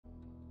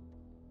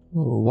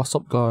What's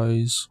up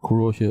guys,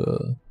 Kuro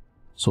here.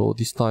 So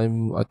this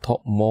time I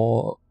talk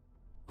more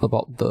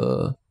about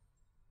the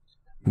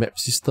map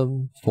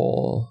system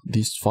for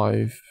these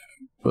 5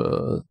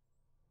 the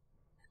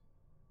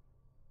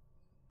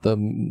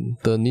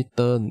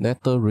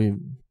Nether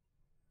Rim.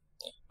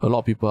 A lot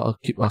of people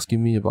keep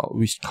asking me about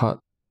which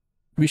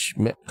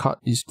map card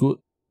is good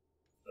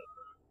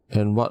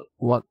and what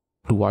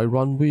do I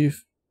run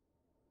with.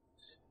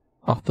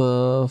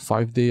 After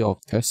 5 days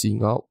of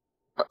testing out,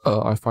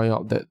 I find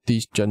out that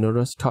this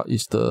generous card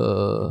is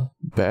the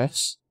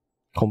best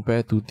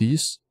compared to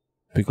this,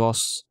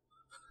 because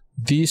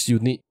this you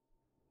need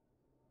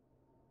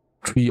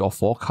 3 or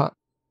 4 cards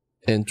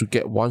and to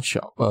get one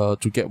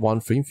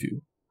flame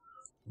field.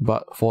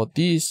 But for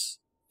this,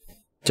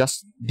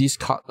 just this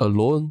card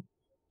alone,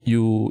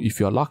 if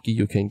you're lucky,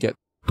 you can get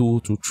 2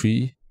 to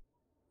 3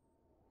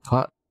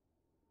 card.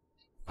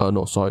 2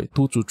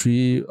 to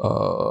 3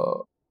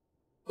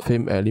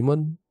 flame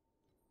element.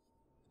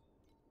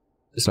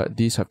 It's like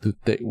these have to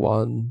take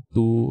 1,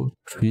 2,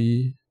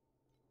 3.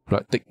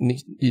 Like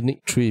you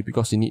need 3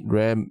 because you need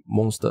rare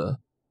monster.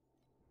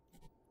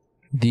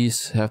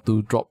 These have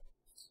to drop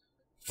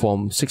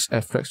from 6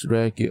 effects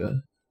rare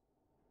gear.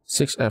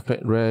 6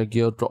 effect rare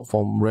gear drop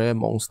from rare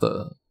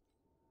monster.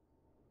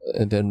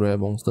 And then rare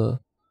monster.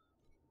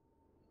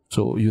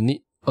 So you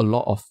need a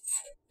lot of,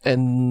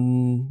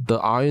 and the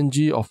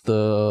RNG of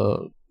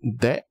the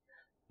deck,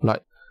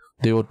 like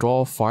they will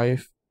draw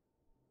 5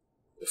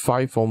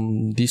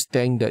 from this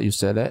tank that you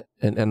select,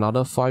 and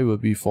another 5 will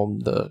be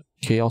from the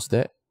chaos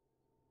deck.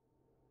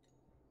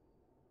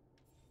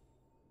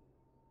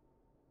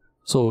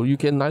 So you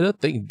can either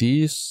take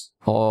this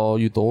or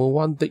you don't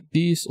want to take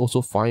this,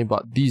 also fine,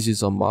 but this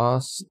is a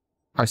must.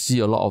 I see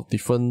a lot of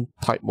different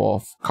type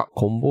of card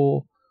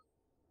combo.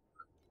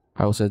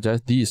 I would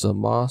suggest this is a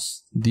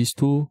must. These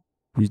 2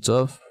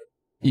 reserve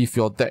if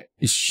your deck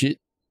is shit.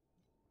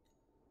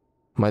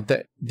 My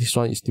deck, this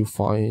one is still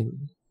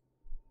fine.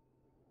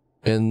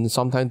 And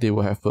sometimes they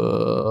will have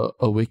a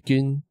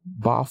awaken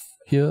buff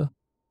here.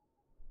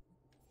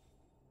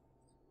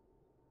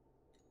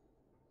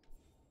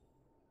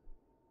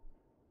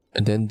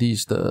 And then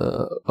this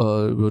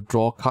will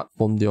draw card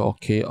from your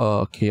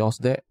chaos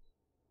deck.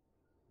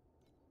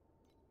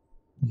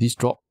 This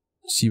drop,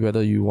 see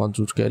whether you want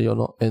to get it or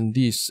not. And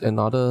this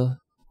another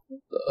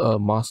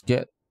must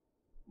get.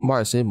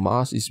 Why I say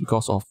must is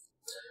because of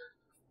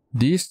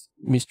this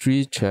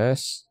mystery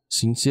chest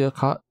sincere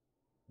card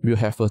will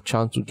have a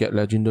chance to get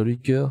legendary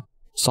gear.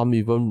 Some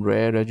even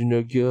rare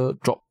legendary gear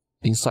drop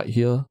inside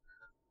here.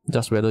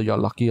 Just whether you're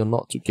lucky or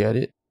not to get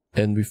it.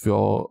 And with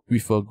a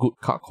good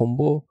card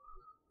combo.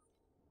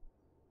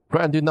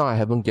 Right until now I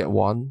haven't get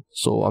one,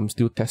 so I'm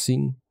still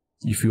testing.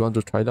 If you want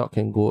to try it out,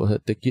 can go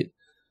ahead take it.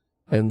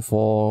 And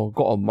for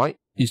God of Might,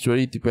 it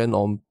really depends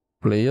on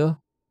player.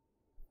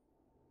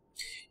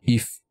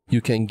 If you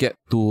can get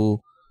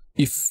to,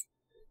 if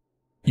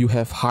you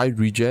have high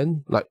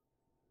regen, like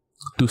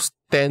to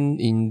stand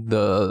in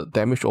the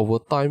damage over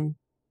time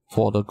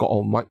for the God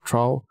of Might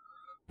trial,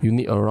 you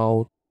need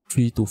around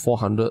 300 to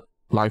 400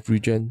 life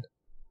regen.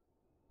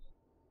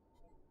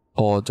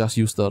 Or just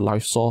use the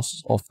life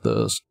source of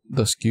the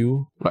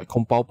skill. Like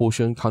compound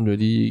potion can't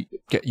really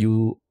get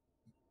you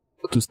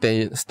to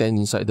stand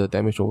inside the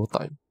damage over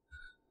time.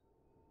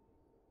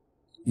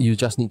 You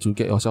just need to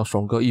get yourself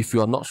stronger. If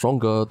you are not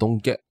stronger,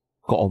 don't get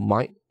God of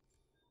Might.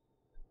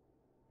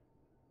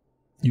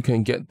 You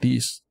can get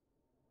this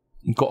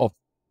God of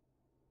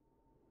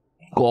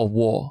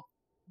War.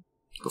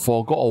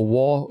 For God of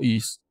War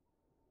is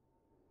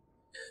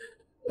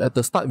at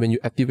the start when you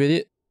activate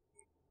it,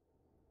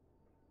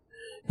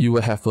 you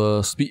will have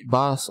a speed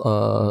buff,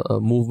 a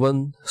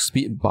movement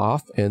speed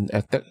buff, and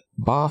attack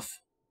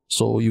buff.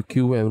 So you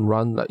kill and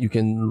run, like you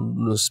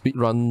can speed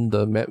run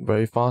the map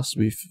very fast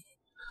with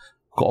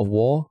God of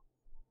War.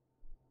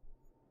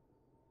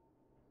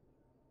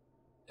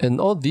 And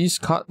all these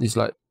cards is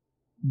like,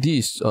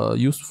 this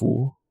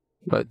useful.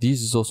 Like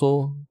this is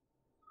also,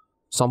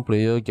 some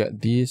player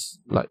get this,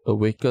 like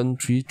Awaken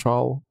 3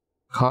 trial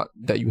card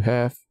that you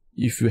have.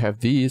 If you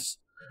have this,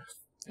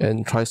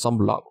 and try some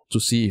luck to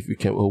see if you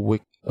can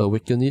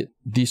awaken it.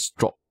 This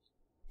drop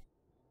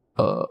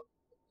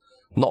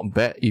not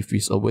bad if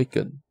it's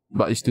awakened,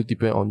 but it still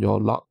depends on your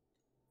luck.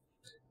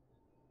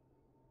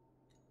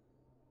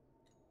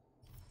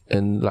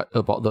 And like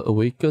about the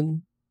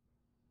awaken,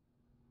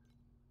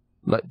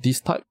 like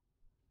this type,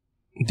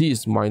 this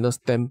is minus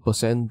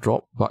 10%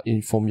 drop, but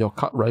from your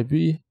card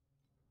library,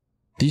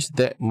 this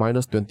deck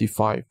minus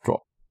 25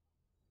 drop.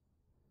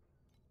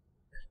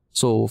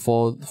 So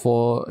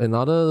for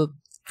another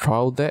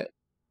trial deck,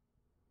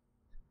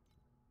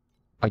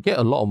 I get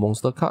a lot of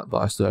monster card,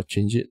 but I still have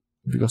changed it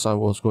because I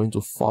was going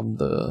to farm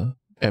the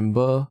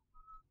Ember.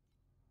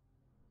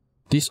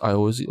 This I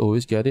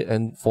always get it.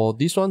 And for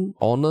this one,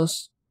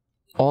 Honest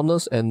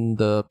and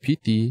the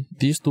Pity,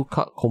 these 2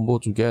 card combo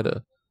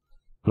together.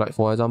 Like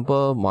for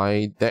example,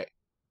 my deck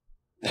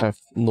have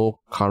no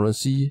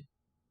currency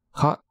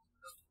card.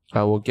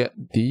 I will get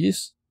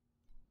this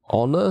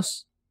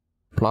Honest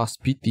plus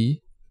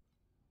Pity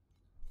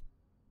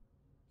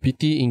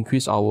PT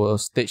increase our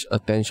stage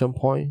attention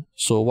point.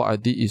 So what I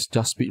did is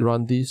just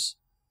speedrun this.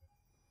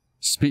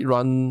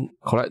 Speedrun,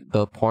 collect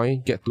the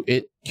point, get to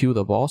 8, kill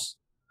the boss,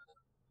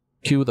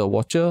 kill the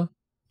watcher,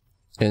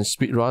 and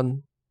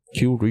speedrun,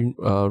 kill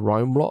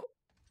Rimlock.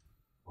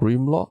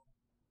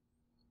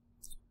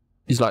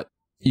 It's like,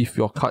 if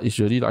your card is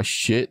really like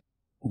shit,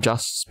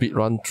 just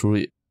speedrun through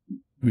it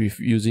with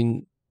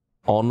using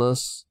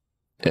honors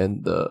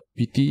and the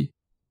PT.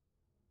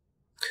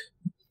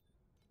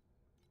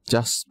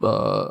 Just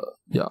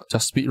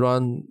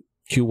speedrun,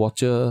 kill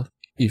watcher.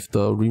 If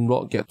the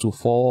Rimlock get to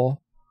 4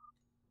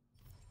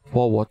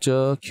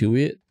 watcher, kill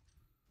it.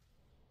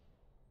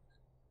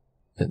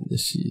 And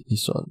let's see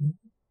this one.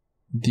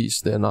 This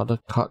is the another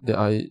card that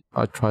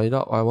I tried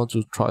out. I want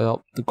to try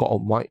out the God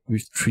of Might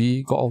with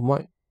 3 God of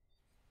Might.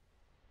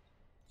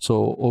 So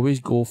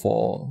always go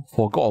for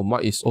God of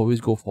Might is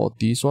always go for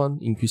this one.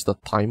 Increase the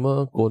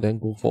timer. Then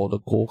go for the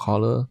gold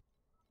color,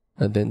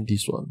 and then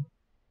this one.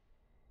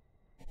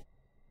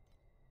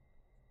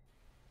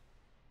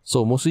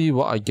 So mostly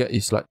what I get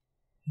is like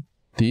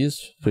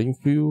this flame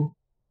field.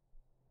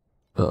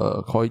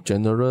 Call it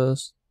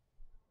generous.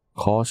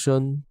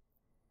 Caution.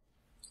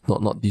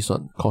 Not this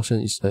one.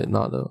 Caution is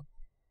another.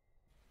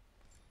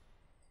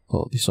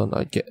 Oh, this one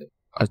I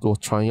was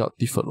trying out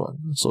different one.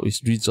 So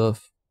it's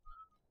reserve.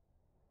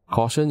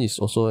 Caution is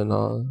also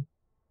another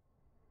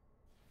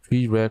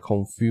 3 rare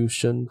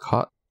confusion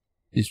card.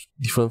 It's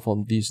different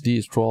from this. This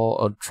is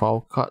draw a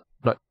trial card,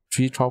 like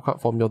 3 trial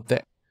card from your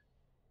deck.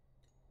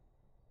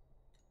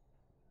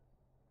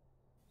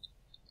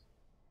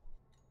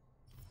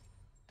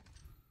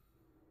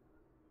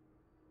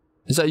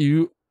 It's like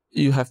you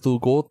have to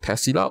go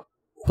test it out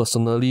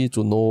personally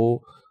to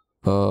know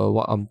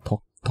what I'm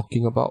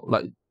talking about.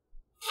 Like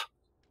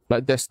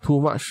there's too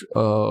much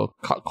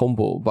card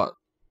combo, but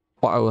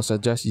what I would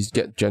suggest is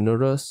get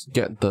generous,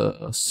 get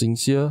the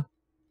sincere,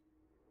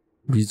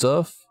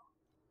 reserve.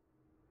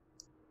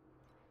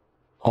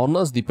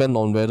 Honors depend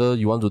on whether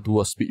you want to do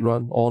a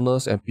speedrun.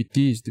 Honors and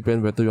PTs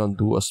depend whether you want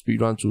to do a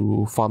speedrun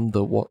to farm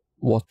the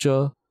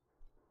watcher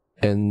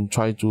and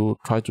try to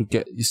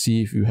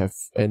see if you have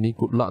any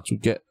good luck to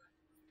get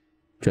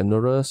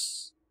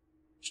generous,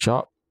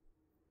 sharp.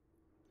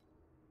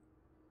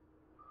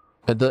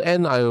 At the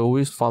end, I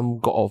always farm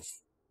God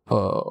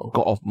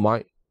of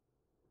Might.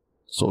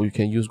 So you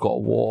can use God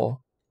of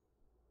War.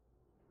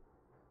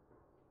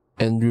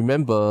 And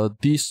remember,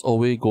 this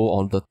always go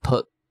on the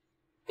 3rd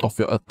of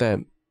your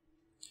attempt.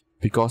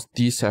 Because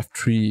these have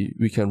 3,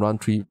 we can run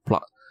 3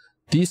 plus.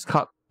 This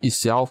card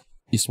itself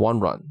is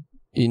 1 run.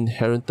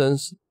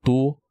 Inheritance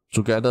 2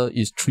 together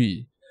is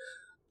 3.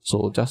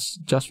 So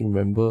just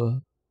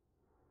remember.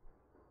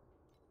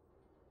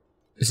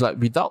 It's like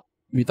without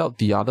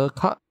the other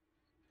card,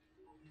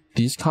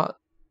 this card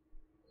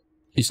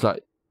is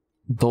like,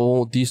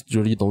 this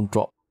really don't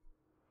drop.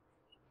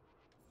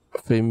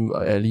 Flame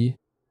Alley,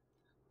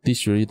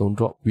 this really don't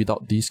drop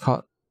without this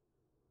card.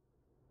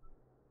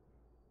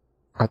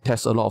 I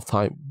test a lot of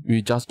time.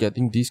 We just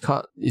getting this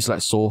card. It's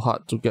like so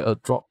hard to get a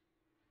drop.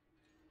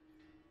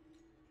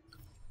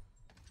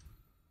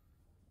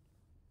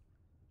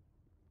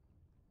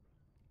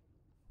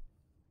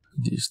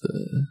 This is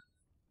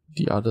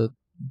the other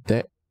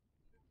deck.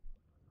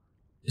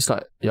 It's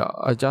like, yeah,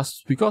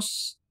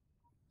 because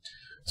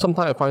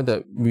sometimes I find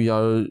that we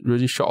are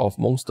really short of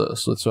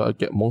monsters, so that's why I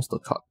get monster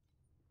card.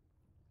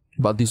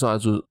 But this one I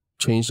have to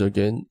change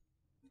again.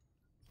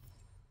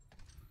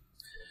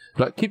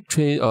 Like keep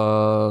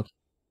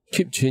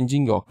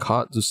changing your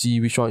card to see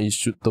which one is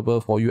suitable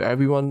for you.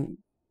 Everyone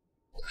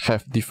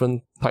have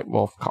different type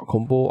of card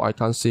combo. I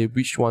can't say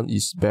which one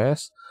is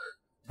best.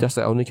 Just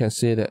I only can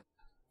say that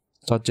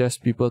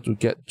suggest people to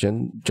get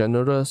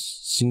generous,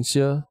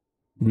 sincere,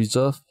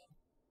 reserve.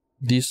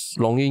 This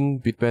longing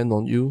depend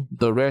on you.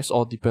 The rest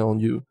all depend on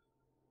you.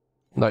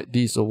 Like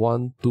this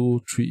 1,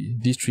 2, 3.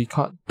 These 3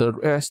 cards. The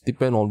rest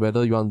depend on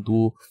whether you want to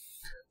do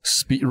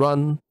speed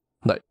run.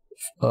 Like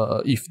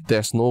if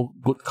there's no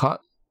good card,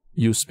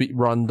 you speed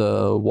run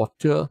the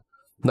watcher.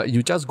 Like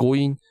you just go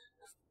in.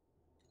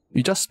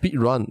 You just speed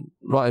run.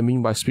 What I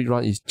mean by speed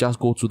run is just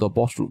go to the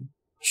boss room.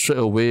 Straight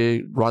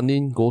away run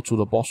in, go to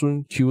the boss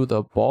room, kill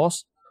the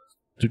boss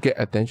to get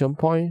attention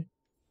point.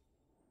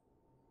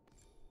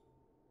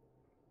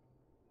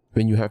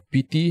 When you have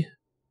PT,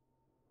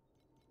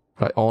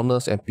 like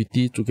honors and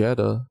PT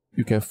together,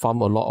 you can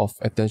farm a lot of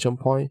attention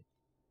point.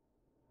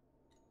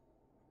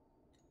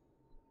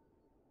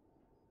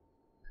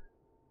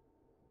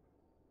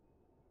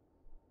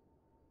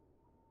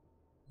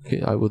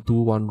 Okay, I will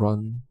do 1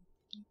 run.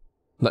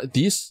 Like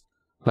this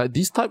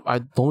type, I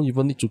don't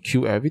even need to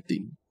kill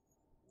everything.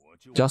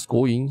 Just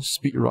go in,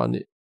 speed run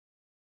it.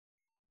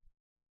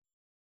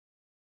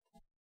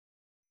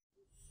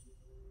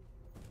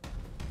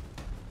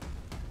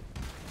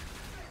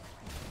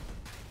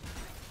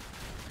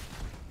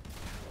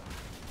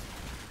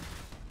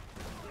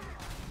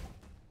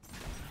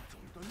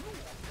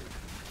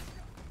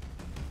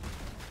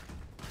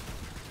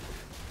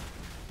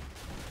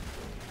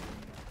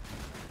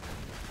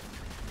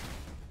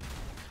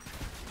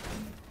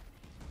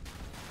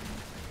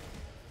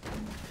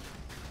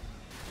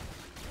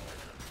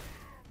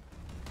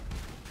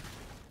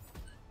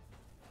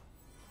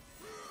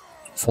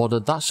 For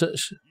the dark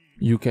search,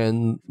 you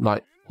can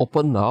like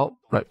open out,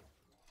 like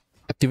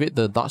activate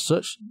the dark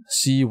search,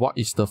 see what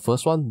is the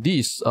first one.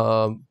 This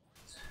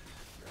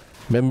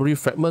memory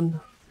fragment.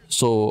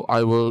 So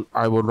I will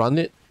run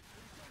it.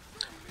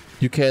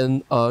 You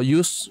can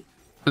use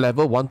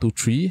level 1 to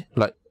 3,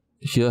 like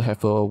here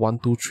have a 1,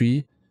 2,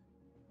 3.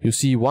 You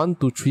see 1,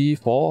 2, 3,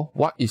 4.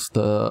 What is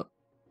the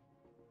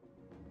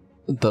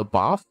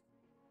buff?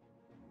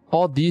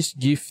 All these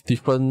give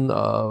different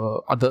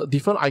the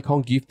different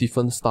icon give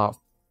different stuff.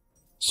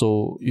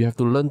 So you have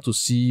to learn to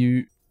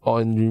see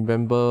and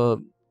remember.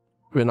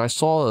 When I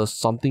saw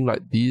something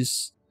like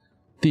this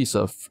is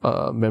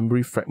a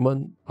memory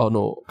fragment. Oh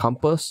no,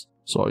 compass.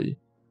 Sorry.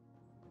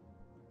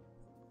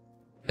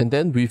 And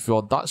then with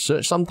your dark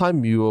search,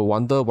 sometimes you will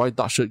wonder why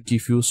dark search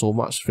give you so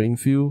much flame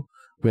field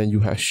when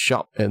you have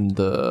sharp and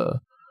the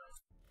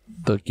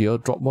gear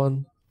drop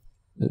one.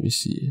 Let me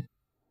see.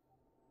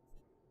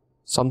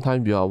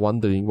 Sometimes you are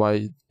wondering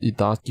why it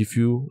does give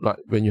you, like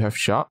when you have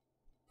sharp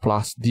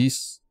plus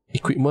this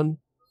equipment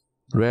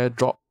rare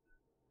drop,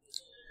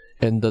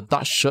 and the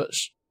dark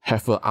search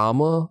have a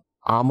armor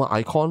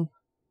icon.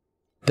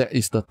 That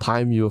is the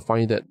time you will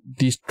find that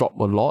this drop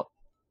a lot,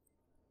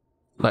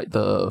 like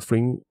the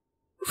flame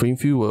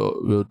field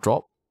will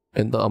drop,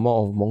 and the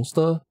amount of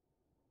monster.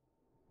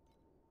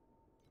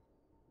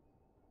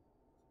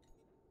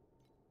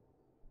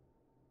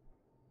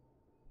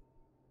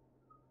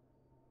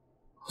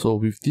 So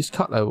with this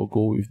card, I will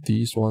go with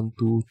these 1,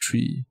 2,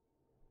 3.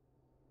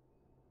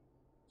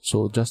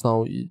 So just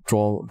now it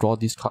draw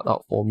this card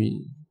out for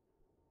me.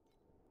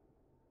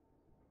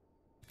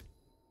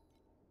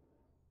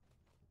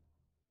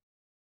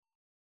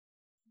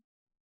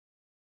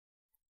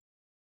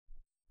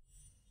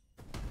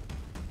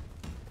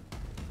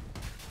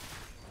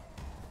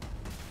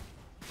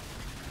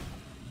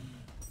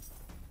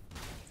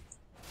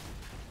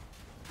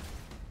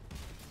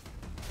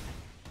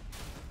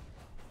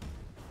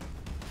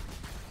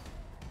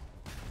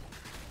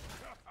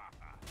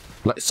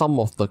 Like some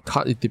of the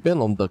card, it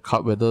depends on the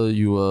card whether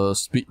you will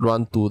speed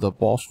run to the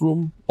boss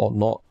room or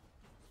not.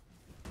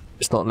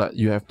 It's not like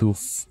you have to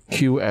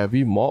kill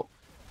every mob.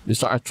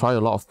 It's like I try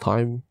a lot of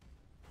time.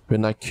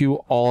 When I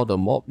kill all the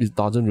mob, it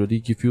doesn't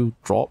really give you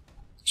drop.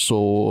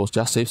 So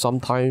just save some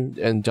time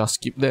and just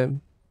skip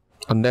them.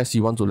 Unless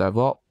you want to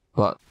level up.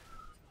 But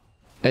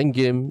end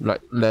game,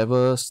 like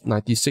level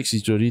 96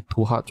 is really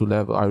too hard to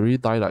level. I really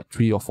died like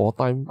 3 or 4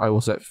 times. I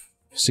was at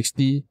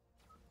 60%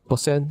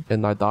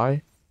 and I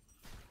die.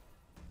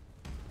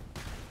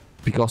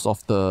 Because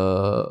of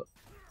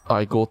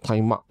I go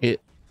time mark 8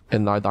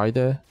 and I die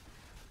there.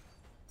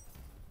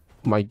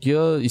 My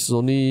gear is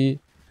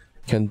only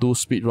can do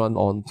speed run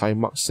on time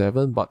mark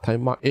 7, but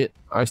time mark 8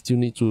 I still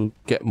need to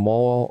get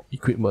more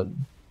equipment.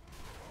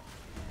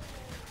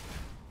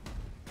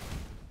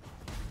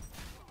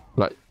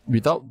 Like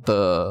without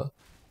the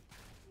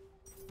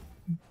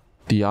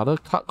other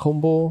card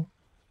combo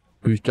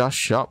with just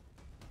sharp,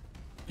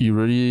 you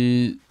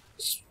really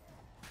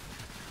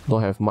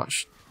don't have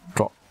much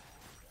drop.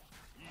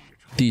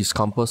 This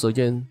compass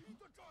again.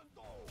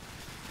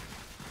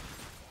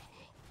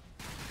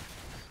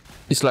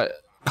 It's like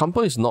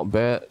compass is not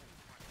bad.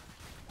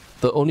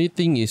 The only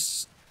thing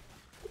is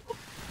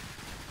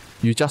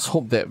you just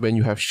hope that when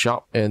you have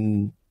sharp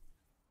and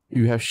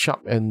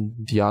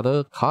the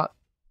other card,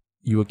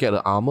 you will get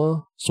an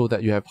armor so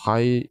that you have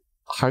high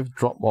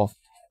drop of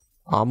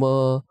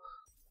armor,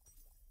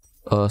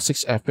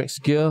 6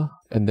 FX gear,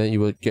 and then it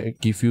will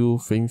give you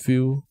flame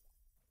field.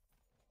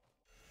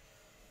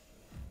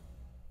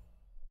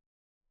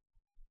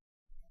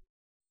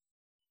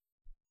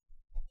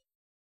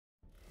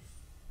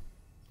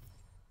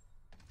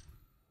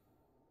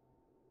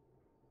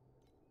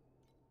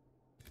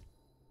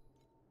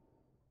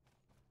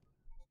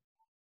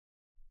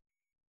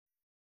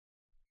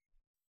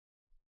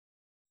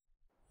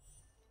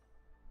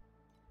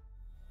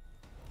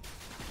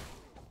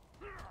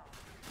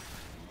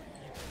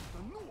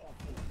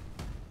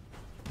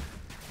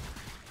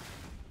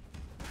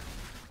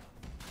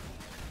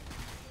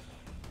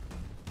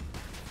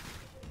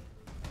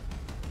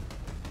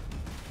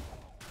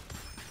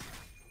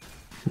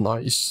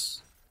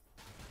 Nice.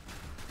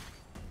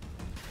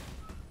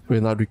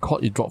 When I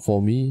record, it drop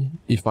for me.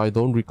 If I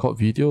don't record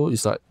video,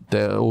 it's like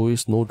there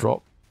always no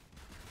drop.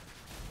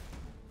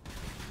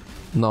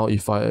 Now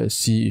if I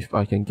see if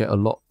I can get a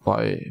lot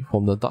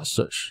from the dark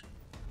search.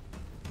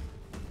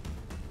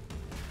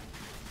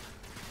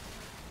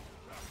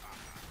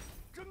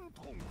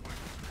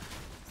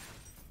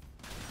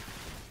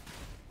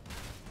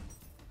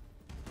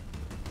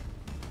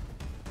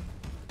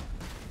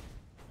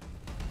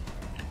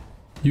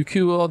 You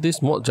kill all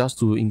this mod just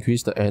to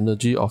increase the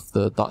energy of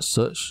the dark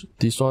search.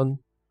 This one,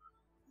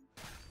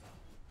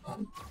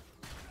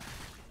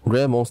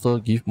 rare monster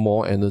give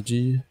more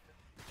energy.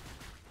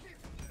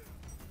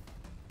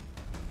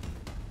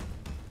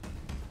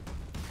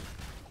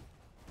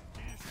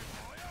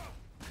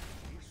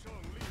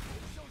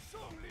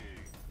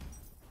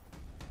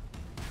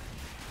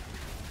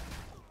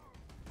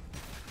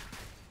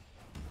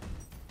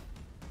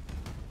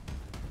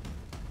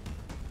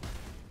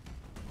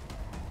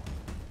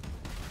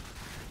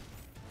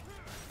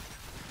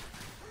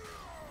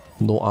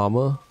 No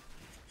armor.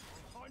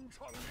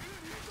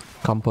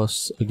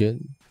 Compass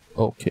again.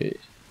 Okay.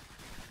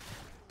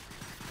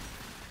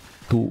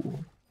 2.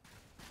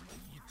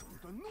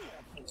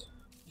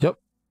 Yep.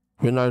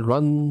 When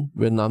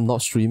I'm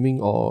not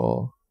streaming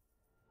or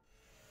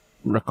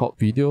record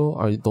video,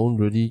 I don't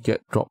really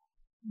get dropped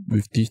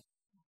with these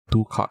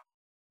 2 cards.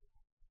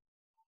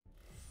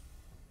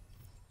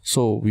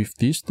 So with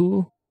these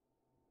 2,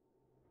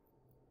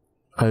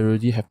 I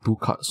already have 2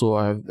 cards, so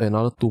I have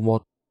another 2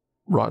 more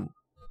run.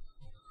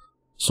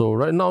 So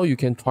right now you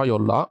can try your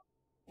luck,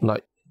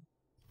 like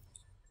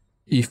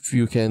if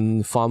you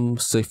can farm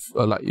safe,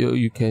 like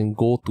you can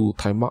go to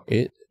time mark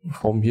 8.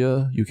 From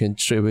here you can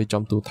straight away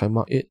jump to time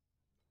mark 8.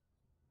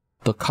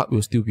 The card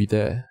will still be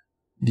there.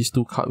 These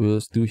 2 cards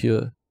will still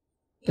here,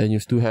 and you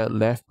still have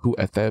left 2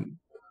 attempts.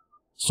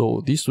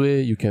 So this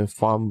way you can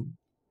farm.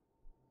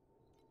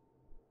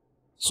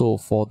 So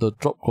for the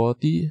drop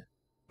quality,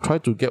 try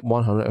to get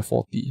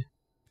 140.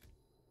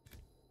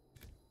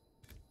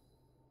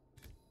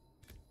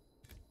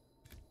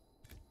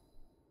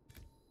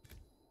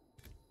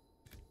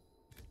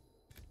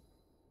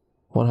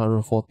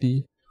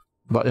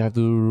 But you have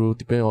to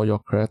depend on your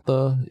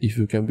character if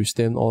you can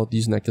withstand all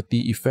these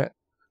negative effects.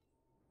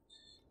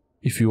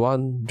 If you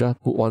want, just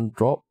put 1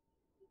 drop,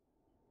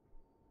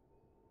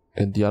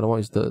 and the other one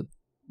is the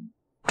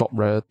drop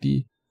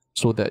rarity,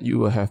 so that you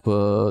will have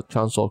a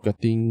chance of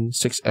getting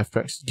 6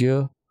 FX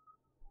gear.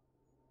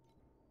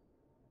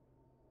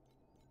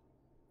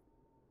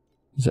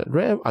 Is that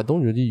rare? I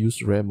don't really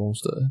use rare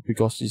monster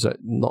because it's like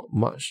not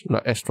much,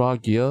 like extra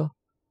gear,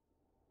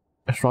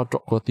 extra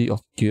drop quality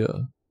of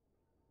gear.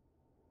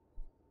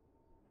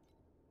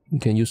 You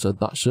can use a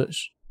Dark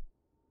Search.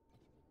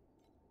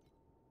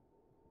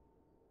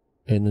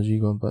 Energy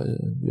gunpowder,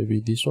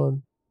 maybe this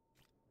one.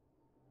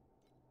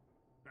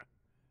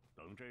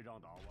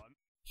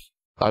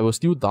 I will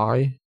still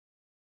die,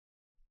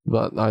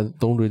 but I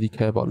don't really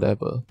care about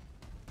level.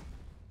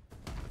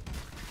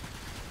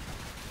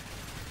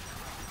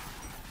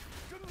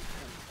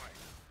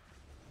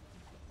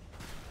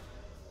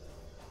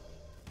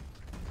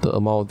 The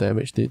amount of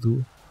damage they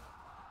do.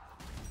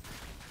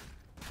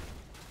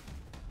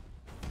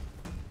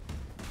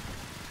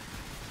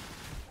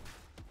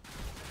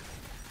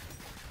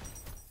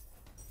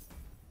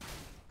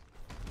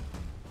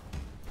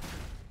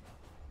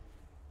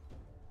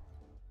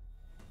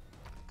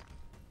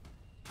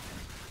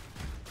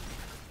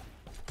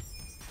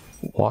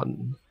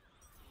 One.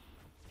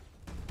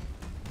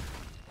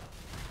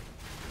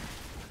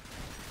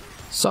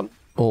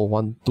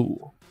 One,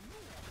 2.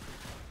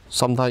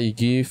 Sometimes it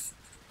give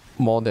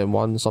more than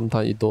 1,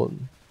 sometimes it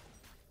don't.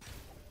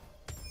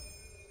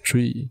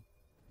 3.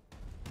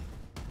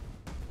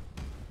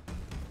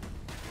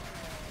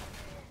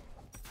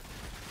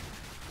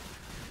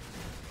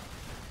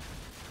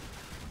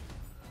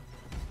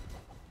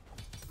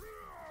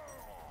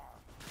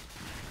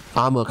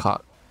 Armor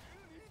card.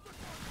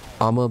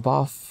 Armor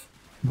buff,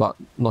 but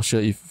not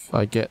sure if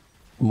I get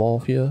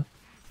more here.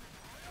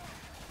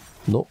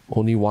 Nope,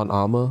 only 1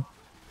 armor.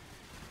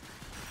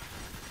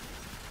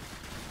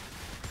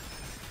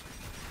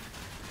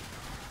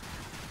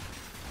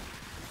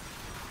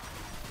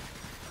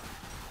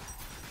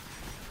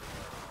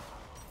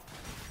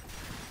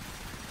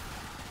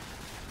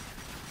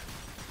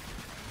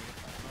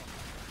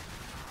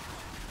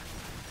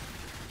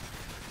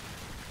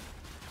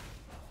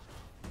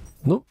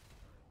 Nope.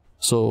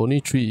 So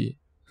only 3.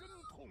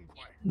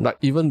 Like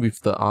even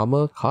with the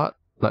armor card,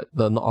 like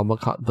the not armor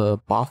card, the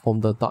buff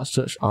from the Dark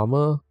Search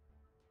armor,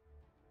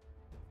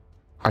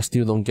 I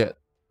still don't get,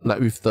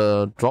 like with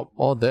the drop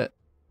all that.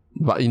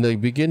 But in the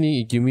beginning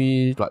it give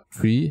me like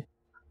 3.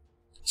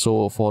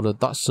 So for the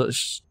Dark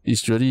Search,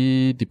 it's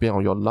really depend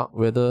on your luck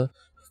whether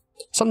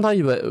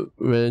sometimes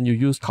when you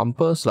use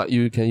compass, like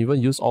you can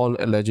even use all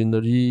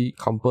legendary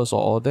compass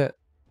or all that.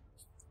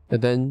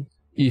 And then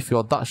if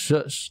your Dark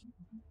Search,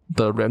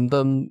 the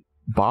random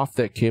buff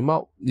that came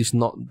out is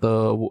not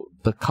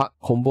the card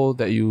combo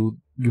that you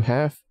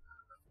have,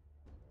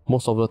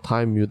 most of the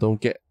time you don't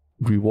get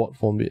reward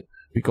from it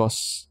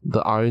because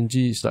the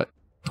RNG is like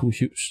too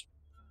huge.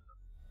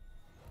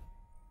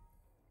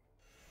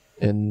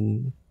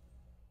 And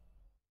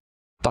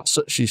Dark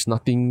Search is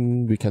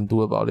nothing we can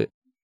do about it.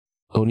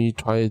 Only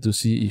try to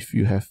see if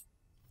you have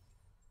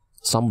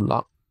some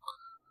luck.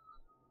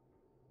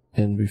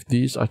 And with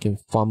this I can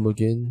farm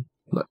again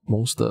like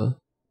monster.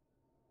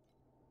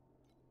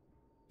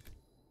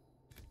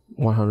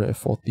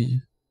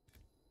 140.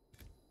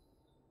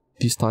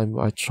 This time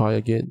I try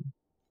again.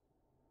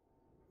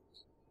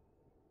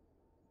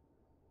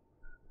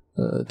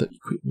 The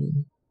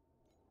equipment.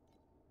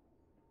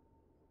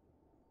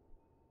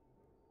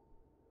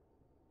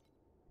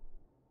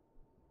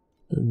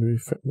 Memory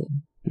fragment.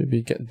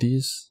 Maybe get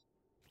this.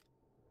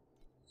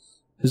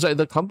 It's like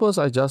the compass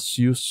I just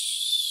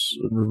use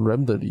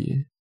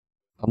randomly.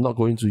 I'm not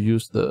going to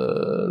use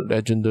the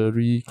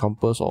legendary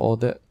compass or all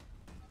that.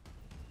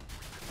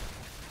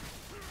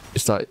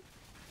 It's like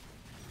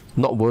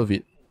not worth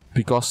it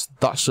because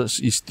Dark Search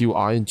is still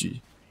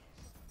RNG.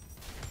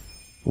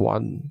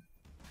 1.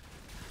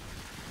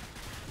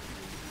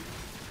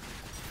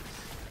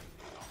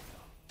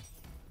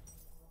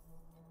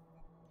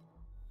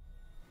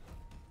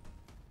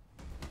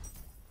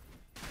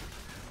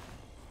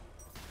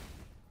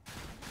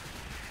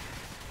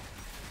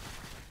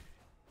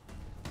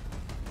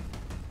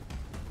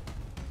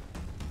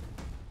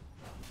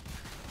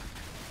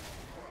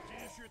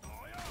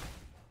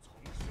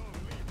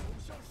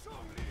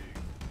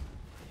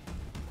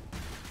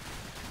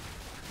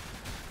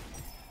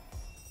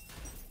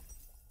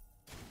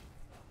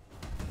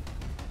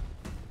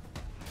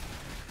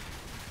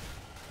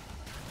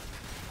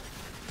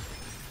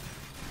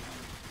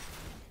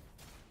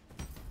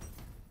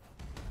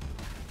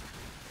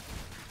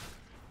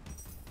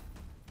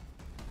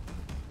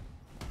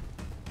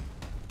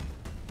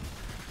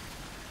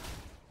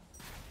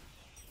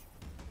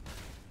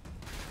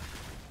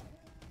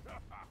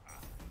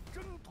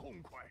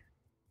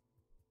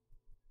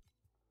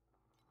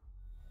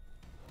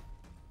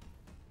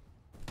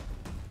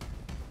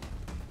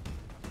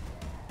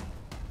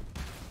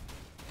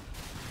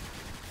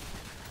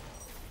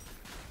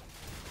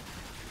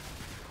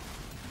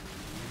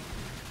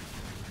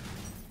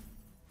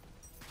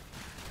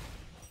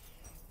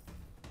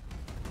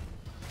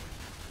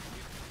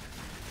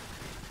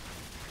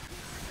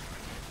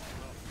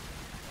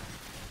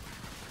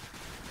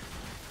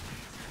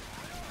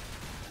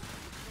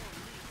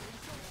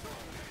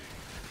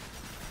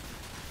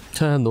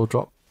 No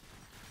drop.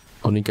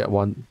 Only get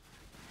 1.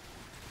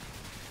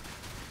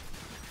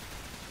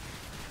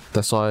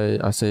 That's why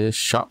I say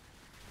Sharp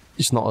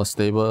is not a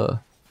stable.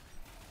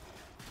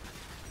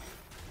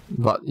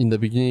 But in the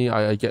beginning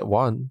I get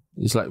 1.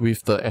 It's like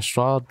with the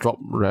extra drop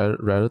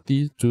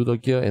rarity to the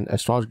gear and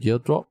extra gear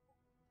drop.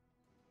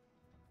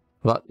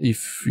 But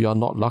if you are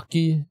not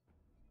lucky,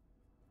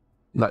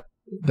 like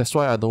that's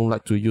why I don't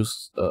like to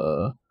use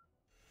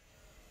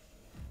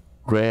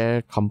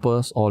rare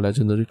compass or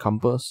legendary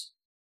compass.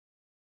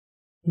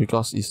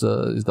 Because it's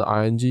the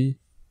ING,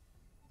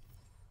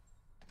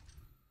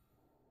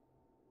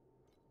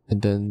 and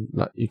then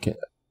like you can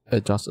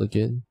adjust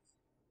again.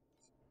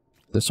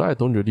 That's why I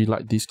don't really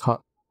like this card.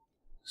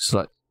 It's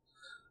like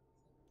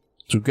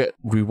to get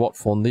reward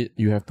from it,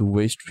 you have to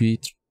waste 3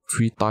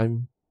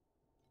 time,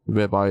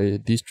 whereby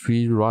this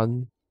 3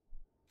 run,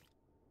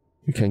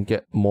 you can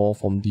get more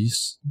from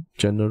this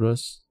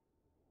generous.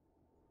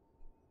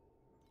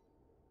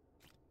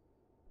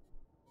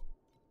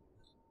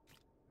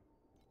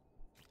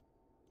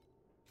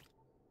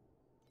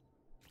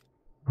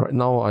 Right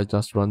now, I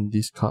just run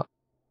this card.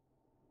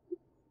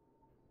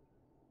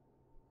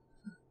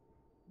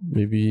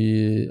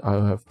 Maybe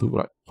I'll have to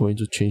like going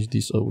to change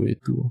this away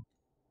too.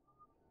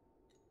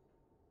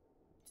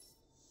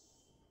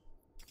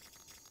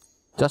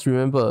 Just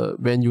remember,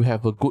 when you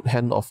have a good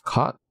hand of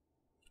card,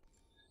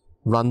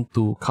 come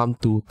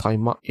to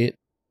time mark 8.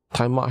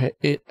 Time mark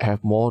 8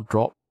 have more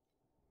drop.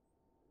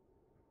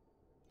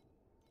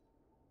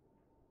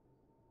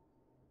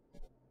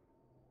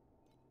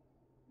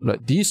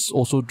 Like this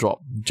also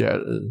drop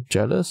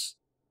jealous.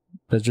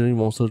 Legendary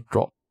monster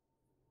drop.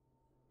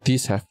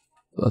 These have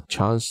a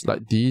chance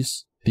like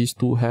these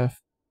two have.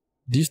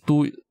 These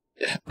two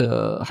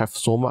have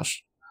so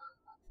much,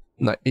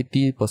 like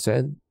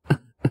 80%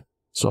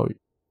 sorry,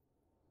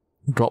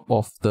 drop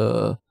of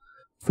the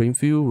flame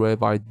field,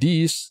 whereby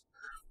these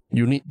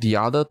you need the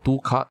other 2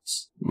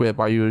 cards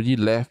whereby you already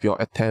left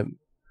your attempt.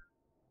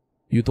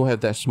 You don't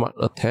have that much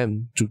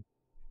attempt to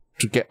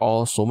get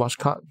so much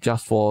card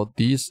just for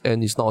this,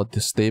 and it's not a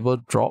stable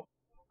drop.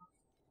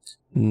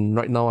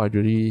 Right now I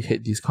really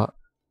hate this card.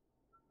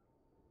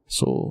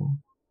 So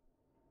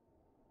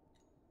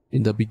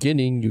in the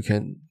beginning you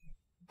can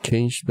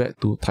change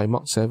back to time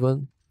mark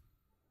 7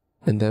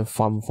 and then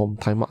farm from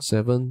time mark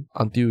 7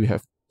 until you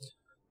have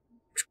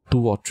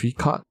 2 or 3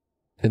 cards,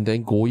 and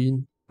then go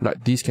in.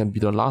 Like this can be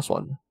the last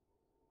one.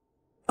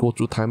 Go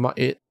to time mark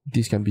 8,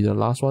 this can be the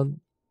last one.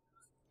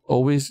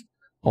 Always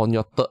on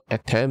your 3rd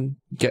attempt,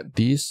 get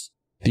this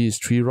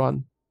 3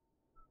 run.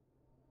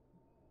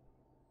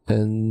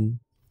 And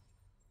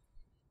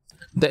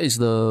that is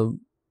the...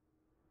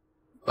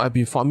 I've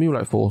been farming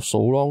like for so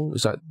long.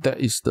 It's like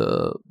that is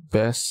the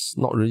best,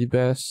 not really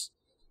best,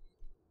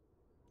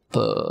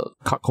 the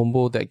card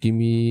combo that give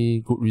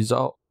me good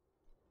result.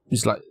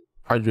 It's like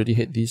I really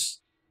hate this.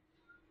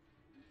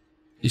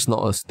 It's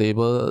not a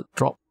stable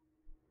drop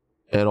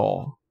at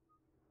all.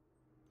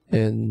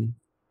 And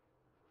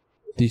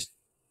this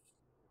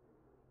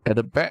at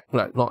the back,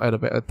 like not at the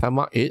back, at time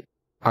mark 8,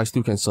 I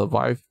still can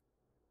survive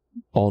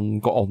on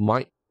God of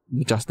Might.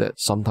 Just that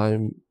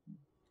sometimes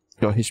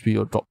your HP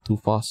will drop too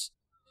fast.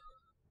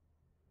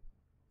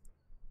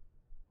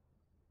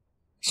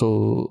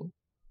 So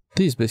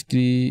this is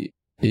basically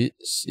it.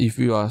 If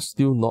you are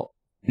still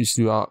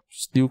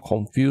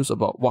confused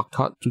about what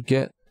card to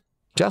get,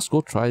 just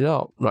go try it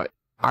out. Like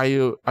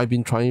I've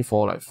been trying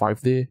for like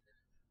 5 days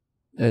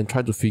and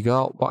try to figure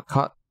out what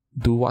card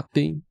do what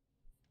thing.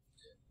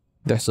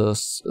 There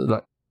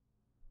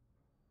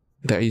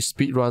is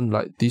speed run.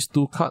 Like these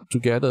 2 cards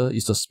together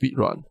is a speed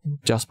run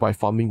just by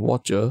farming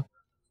Watcher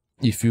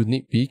if you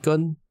need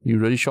beacon, you're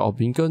really short of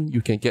beacon,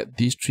 you can get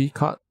these 3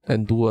 cards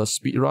and do a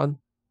speed run.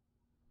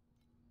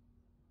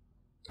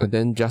 And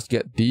then just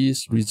get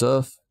these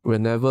reserve.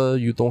 Whenever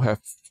you don't have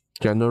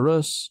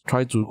generous,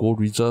 try to go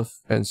reserve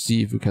and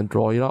see if you can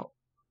draw it out.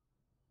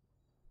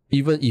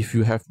 Even if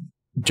you have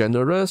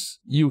generous,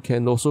 you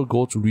can also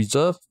go to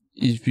reserve.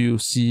 If you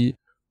see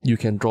you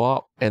can draw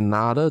out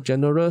another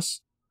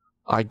generous,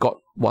 I got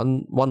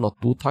one or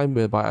 2 times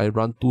whereby I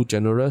run 2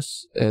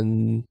 generous,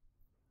 and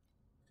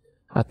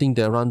I think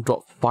that run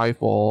drop 5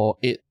 or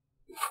 8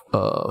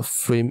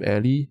 frame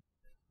alley.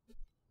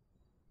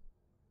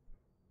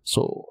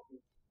 So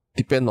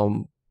depend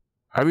on,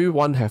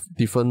 everyone have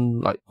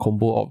different like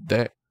combo of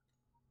deck.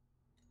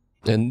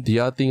 And the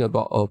other thing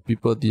about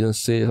people didn't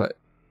say, like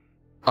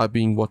I've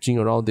been watching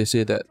around, they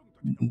say that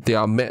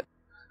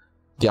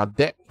their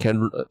deck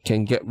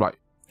can get like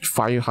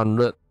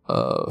 500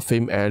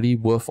 fame alley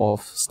worth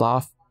of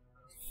stuff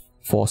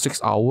for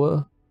 6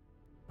 hours,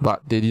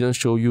 but they didn't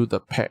show you the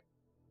pack.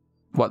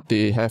 What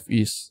they have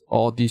is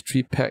all these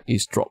 3 pack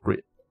is drop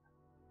rate.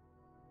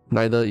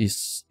 Neither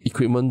is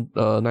equipment,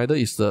 neither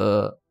is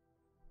the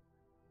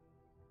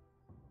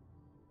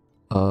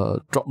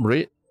drop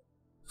rate,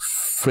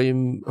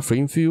 frame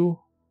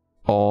fill,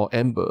 or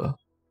amber.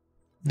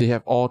 They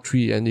have all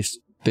 3, and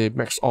they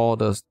max all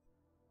the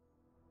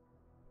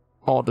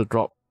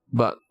drop.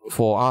 But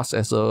for us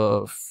as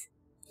a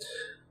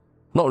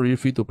not really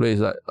free to play, is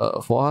like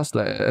for us,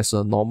 like as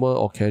a normal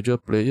or casual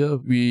player,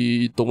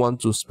 we don't want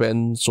to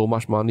spend so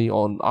much money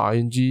on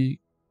RNG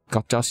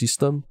gacha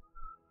system.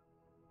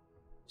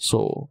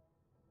 So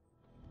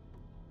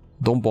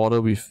don't bother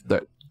with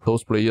that.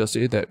 Those players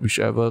say that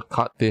whichever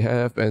card they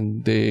have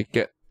and they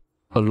get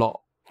a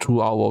lot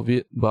throughout of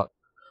it, but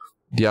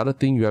the other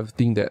thing you have to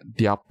think that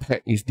their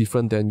pack is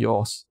different than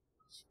yours.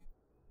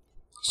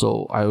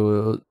 So I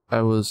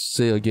will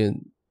say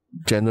again,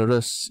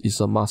 generous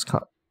is a must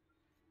card.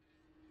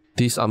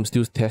 This I'm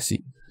still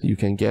testing. You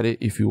can get it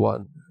if you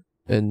want,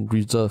 and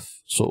reserve.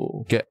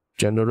 So get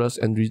generous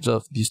and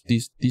reserve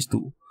these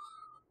 2.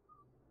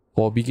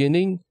 For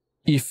beginning,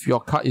 if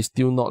your card is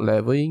still not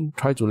leveling,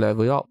 try to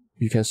level up.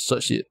 You can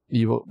search it,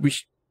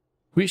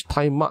 which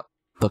time mark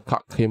the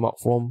card came out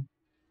from,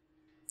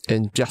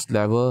 and just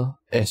level.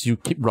 As you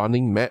keep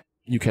running map,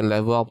 you can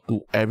level up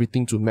to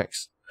everything to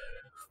max.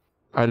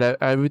 I level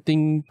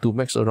everything to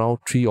max around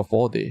 3 or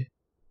 4 days.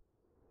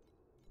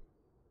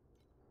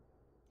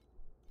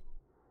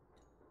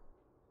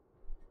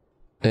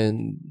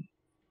 And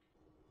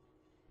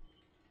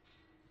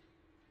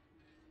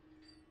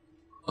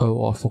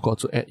oh, I forgot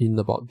to add in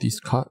about this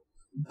card,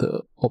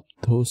 the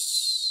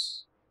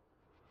Obtuse.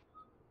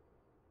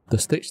 The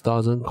stage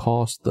doesn't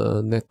cost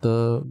the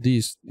nether.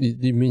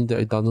 It means that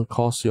it doesn't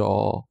cost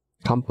your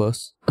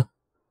compass.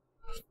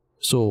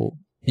 So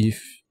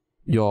if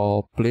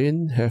your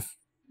plane have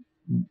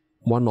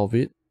one of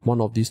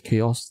these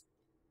chaos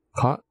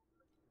card,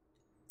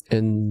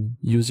 and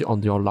use it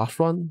on your last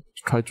run,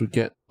 try to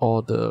get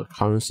all the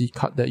currency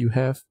card that you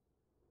have,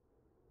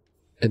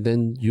 and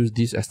then use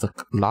this as the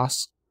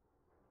last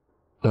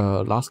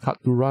card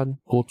to run.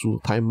 Go to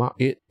time mark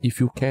 8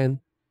 if you can.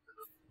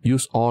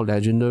 Use all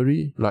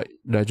legendary, like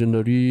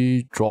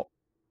legendary drop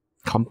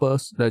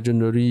compass,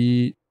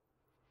 legendary,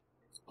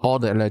 all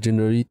the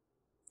legendary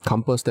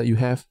compass that you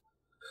have.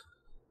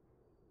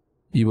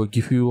 It will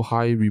give you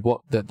high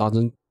reward that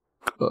doesn't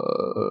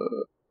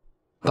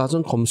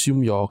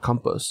consume your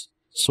compass.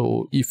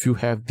 So if you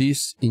have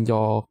this in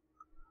your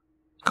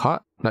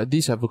card, like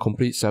this have to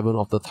complete 7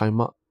 of the time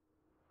mark.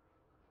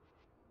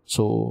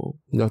 So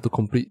you have to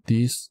complete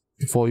this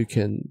before you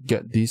can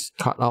get this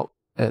card out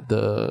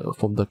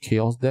from the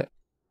chaos deck.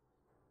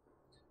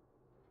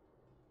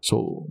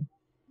 So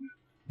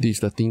this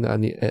is the thing that I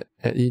need to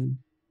add in.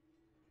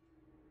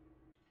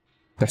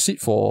 That's it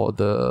for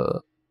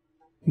the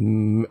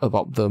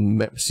about the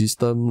map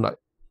system, like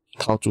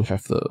how to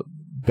have the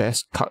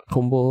best card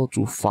combo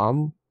to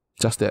farm.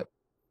 Just that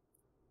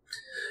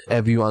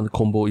everyone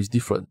combo is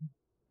different.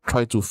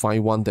 Try to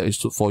find one that is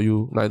suited for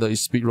you. Neither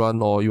is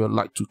speedrun or you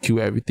like to kill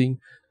everything.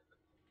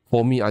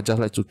 For me, I just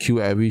like to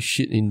kill every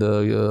shit in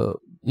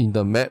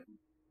the map.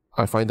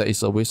 I find that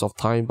it's a waste of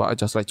time, but I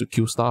just like to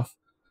kill stuff.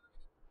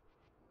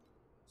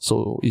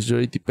 So it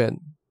really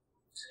depends.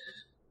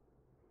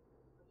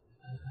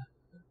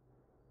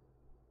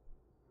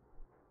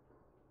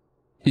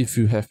 If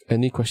you have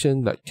any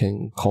question, like,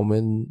 can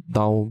comment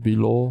down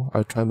below.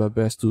 I try my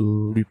best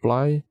to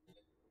reply.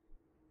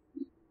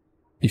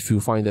 If you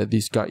find that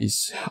this guide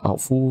is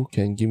helpful,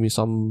 can give me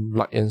some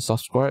like and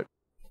subscribe.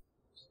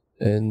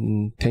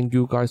 And thank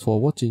you guys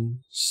for watching.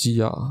 See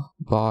ya.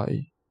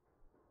 Bye.